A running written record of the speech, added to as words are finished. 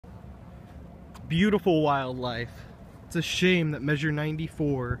beautiful wildlife. It's a shame that Measure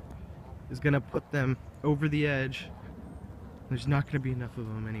 94 is gonna put them over the edge. There's not gonna be enough of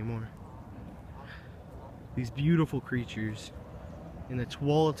them anymore. These beautiful creatures in the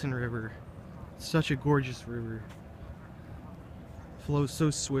Tualatin River. Such a gorgeous river. Flows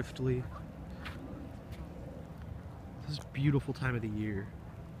so swiftly. This is a beautiful time of the year.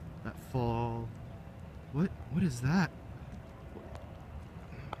 That fall. What is that? What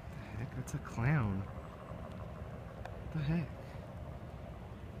the heck? That's a clown. What the heck?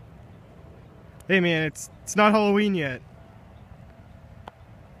 Hey man, it's not Halloween yet.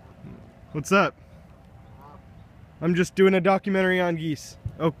 What's up? I'm just doing a documentary on geese.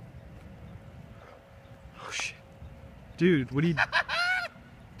 Oh. Oh shit. Dude, what are you...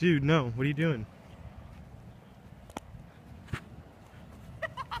 Dude, no. What are you doing?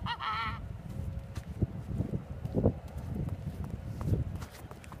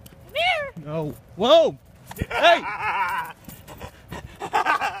 No. Whoa! Hey!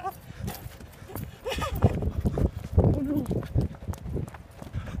 Oh no.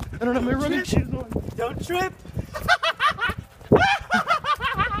 I don't have my running shoes on. Don't trip!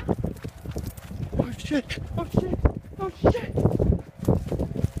 Oh shit! Oh shit! Oh shit!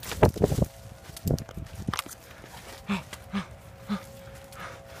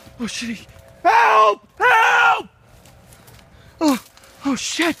 Oh shit! Help! Help! Oh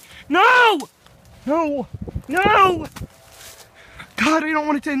shit! No! No! No! God, I don't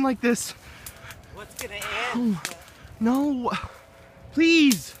want it to end like this. What's gonna end? Oh, no!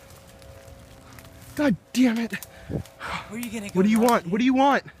 Please! God damn it! Where are you gonna go? What do you want? What do you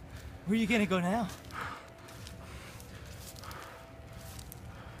want? Where are you gonna go now?